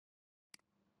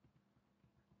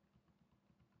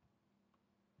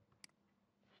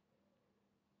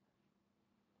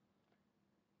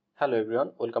Hello everyone,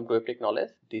 welcome to Epic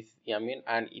Knowledge. This is Yamin,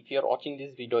 and if you are watching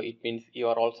this video, it means you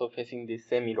are also facing the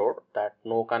same error that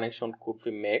no connection could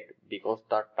be made because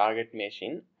the target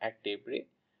machine actively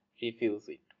refuses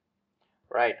it.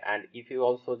 Right, and if you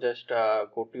also just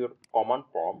go to your command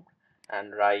prompt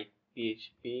and write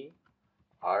php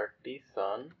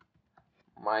artisan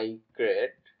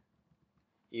migrate,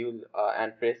 you will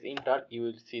and press enter, you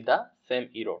will see the same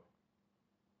error.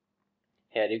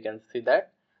 Here you can see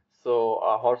that. So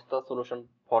what's the solution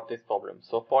for this problem?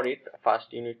 So for it,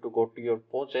 first you need to go to your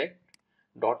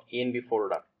project.env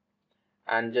folder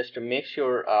and just make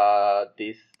sure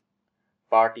this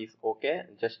part is okay.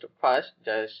 Just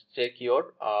check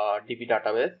your db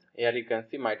database. Here you can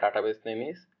see my database name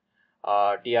is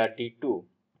drd2.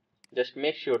 Just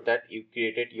make sure that you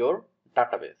created your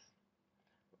database.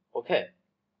 Okay,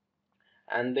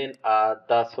 and then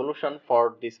the solution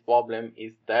for this problem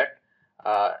is that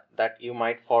you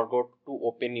might forget to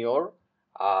open your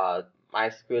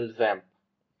MySQL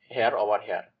XAMPP over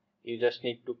here. You just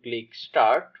need to click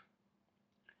start,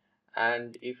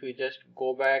 and if we just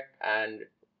go back and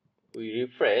we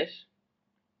refresh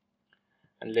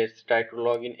and let's try to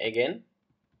log in again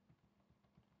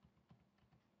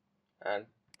and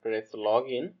press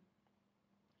login.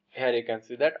 Here you can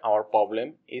see that our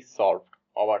problem is solved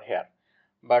over here,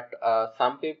 but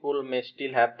some people may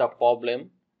still have the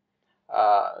problem,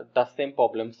 the same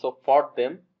problem. So for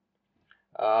them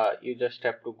you just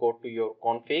have to go to your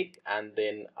config and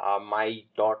then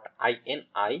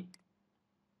my.ini,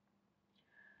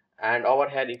 and over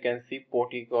here you can see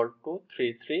port equal to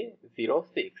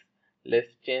 3306.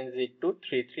 Let's change it to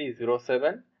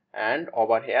 3307 and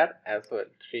over here as well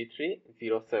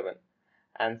 3307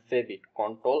 and save it,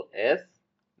 Ctrl S.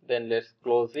 Then let's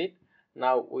close it.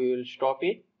 Now we will stop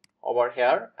it over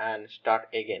here and start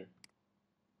again.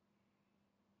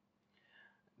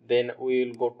 Then we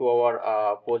will go to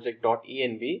our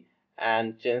project.env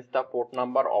and change the port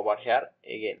number over here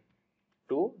again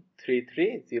to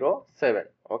 3307.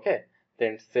 Okay,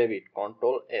 then save it,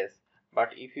 Ctrl S.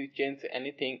 But if you change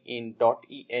anything in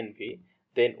 .env,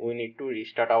 then we need to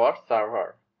restart our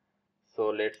server. So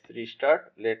let's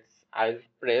restart. I'll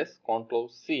press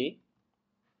Ctrl C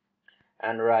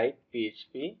and write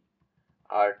php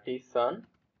artisan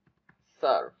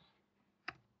serve.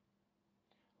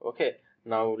 Okay,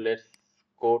 now let's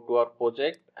go to our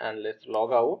project and let's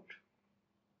log out.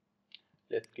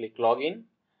 Let's click login.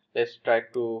 Let's try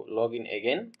to log in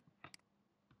again.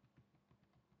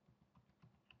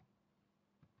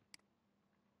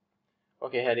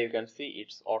 Okay, here you can see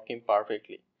it's working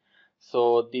perfectly.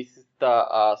 So this is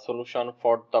the solution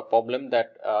for the problem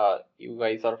that you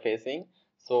guys are facing.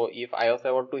 So if I was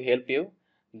able to help you,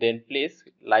 then please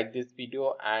like this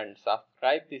video and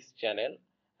subscribe this channel,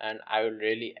 and I will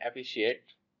really appreciate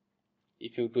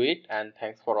if you do it. And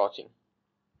thanks for watching.